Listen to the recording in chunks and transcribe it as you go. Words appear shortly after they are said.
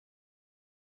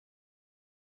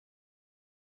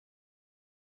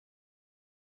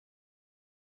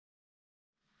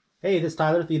Hey, this is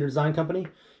Tyler, Theater Design Company.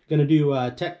 Going to do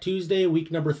Tech Tuesday,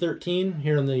 week number 13,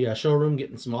 here in the showroom,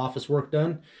 getting some office work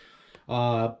done.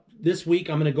 This week,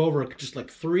 I'm going to go over just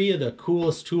like 3 of the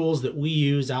coolest tools that we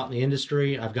use out in the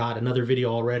industry. I've got another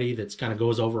video already that's kind of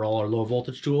goes over all our low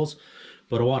voltage tools.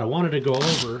 But what I wanted to go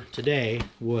over today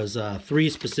was 3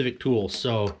 specific tools.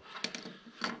 So,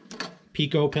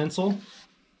 Pica Pencil.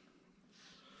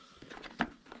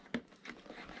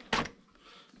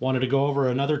 Wanted to go over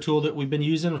another tool that we've been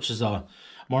using, which is a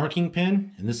marking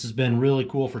pen, and this has been really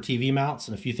cool for TV mounts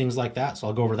and a few things like that, so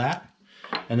I'll go over that.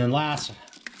 And then last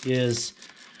is,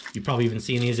 you've probably even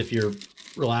seen these if you're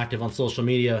real active on social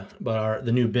media, but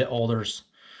the new bit holders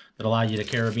that allow you to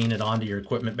carabine it onto your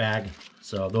equipment bag.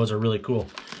 So those are really cool.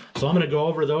 So I'm going to go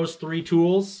over those 3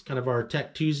 tools, kind of our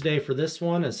Tech Tuesday for this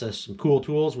one. It says some cool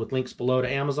tools with links below to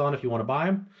Amazon if you want to buy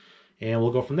them, and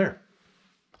we'll go from there.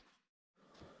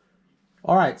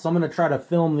 Alright, so I'm going to try to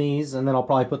film these, and then I'll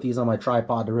probably put these on my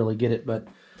tripod to really get it, but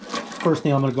first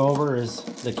thing I'm going to go over is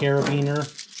the Carabiner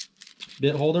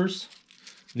Bit Holders.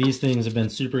 These things have been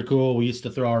super cool. We used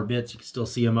to throw our bits, you can still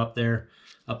see them up there,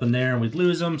 up in there, and we'd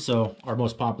lose them, so our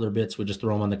most popular bits, we just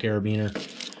throw them on the carabiner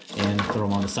and throw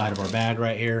them on the side of our bag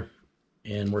right here,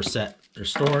 and we're set. They're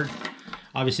stored.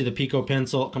 Obviously the Pica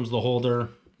Pencil, it comes with a holder.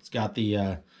 It's got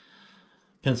the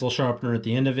pencil sharpener at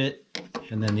the end of it.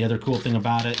 And then the other cool thing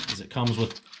about it is it comes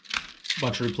with a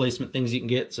bunch of replacement things you can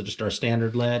get. So just our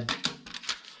standard lead.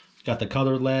 Got the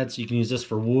colored lead, so you can use this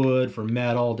for wood, for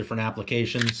metal, different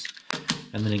applications.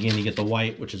 And then again, you get the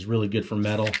white, which is really good for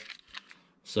metal.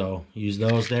 So use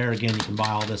those there. Again, you can buy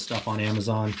all this stuff on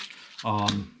Amazon.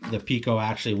 The Pica,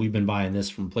 actually, we've been buying this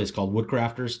from a place called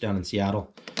Woodcrafters down in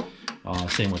Seattle.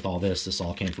 Same with all this. This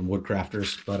all came from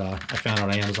Woodcrafters. But I found out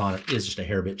on Amazon it is just a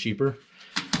hair bit cheaper.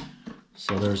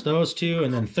 So there's those 2,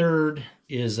 and then third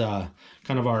is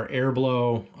kind of our air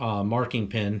blow marking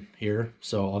pen here.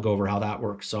 So I'll go over how that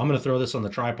works. So I'm going to throw this on the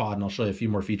tripod and I'll show you a few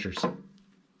more features.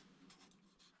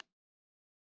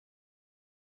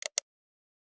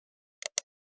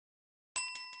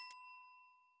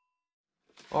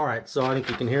 Alright, so I think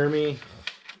you can hear me.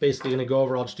 Basically going to go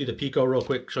over, I'll just do the Pica real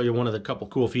quick, show you one of the couple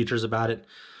cool features about it.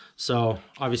 So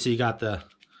obviously you got the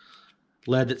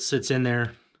lead that sits in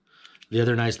there. The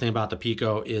other nice thing about the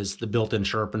Pica is the built-in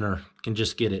sharpener can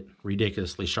just get it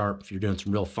ridiculously sharp. If you're doing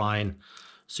some real fine,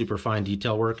 super fine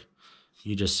detail work,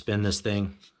 you just spin this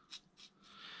thing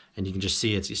and you can just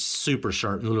see it's super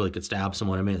sharp and literally could stab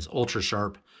someone. I mean, it's ultra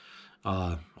sharp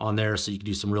on there, so you can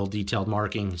do some real detailed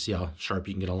marking. See how sharp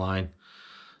you can get a line.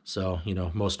 So, you know,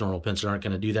 most normal pencils aren't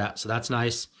going to do that, so that's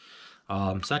nice.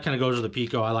 So that kind of goes with the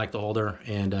Pica. I like the holder,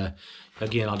 and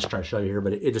again, I'll just try to show you here,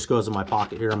 but it just goes in my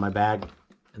pocket here in my bag.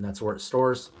 And that's where it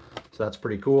stores, so that's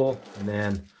pretty cool. And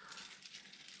then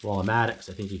while I'm at it, 'cause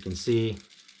I think you can see,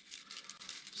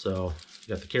 so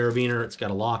you got the carabiner, it's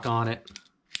got a lock on it,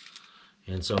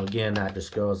 and so again that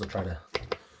just goes, I'll try to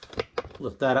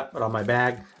lift that up, but on my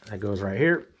bag that goes right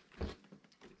here,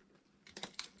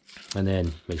 and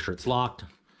then make sure it's locked.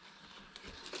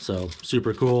 So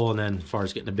super cool. And then as far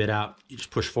as getting the bit out, you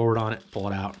just push forward on it, pull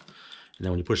it out, and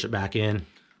then when you push it back in,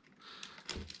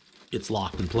 it's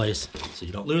locked in place so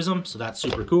you don't lose them. So that's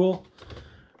super cool.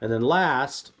 And then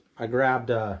last, I grabbed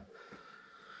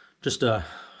just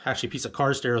actually a piece of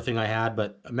car stereo thing I had,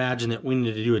 but imagine that we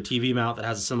needed to do a TV mount that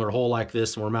has a similar hole like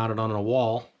this and we're mounted on a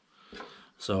wall.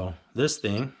 So this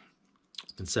thing,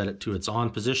 you can set it to its on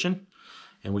position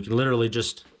and we can literally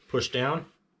just push down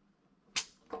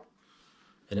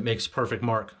and it makes a perfect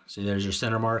mark. See, there's your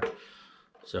center mark.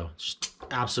 So it's just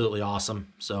absolutely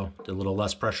awesome. So did a little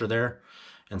less pressure there.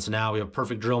 And so now we have a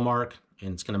perfect drill mark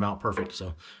and it's going to mount perfect.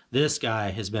 So this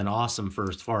guy has been awesome for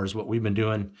as far as what we've been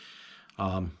doing.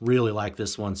 Really like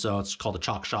this one. So it's called a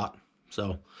Chalkshot.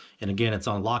 So, and again, it's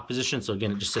on lock position. So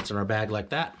again, it just sits in our bag like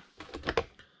that.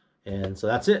 And so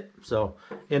that's it. So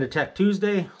into Tech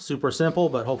Tuesday, super simple,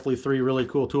 but hopefully 3 really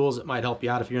cool tools that might help you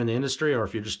out if you're in the industry or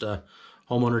if you're just a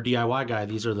homeowner DIY guy.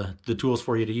 These are the tools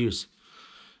for you to use.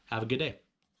 Have a good day.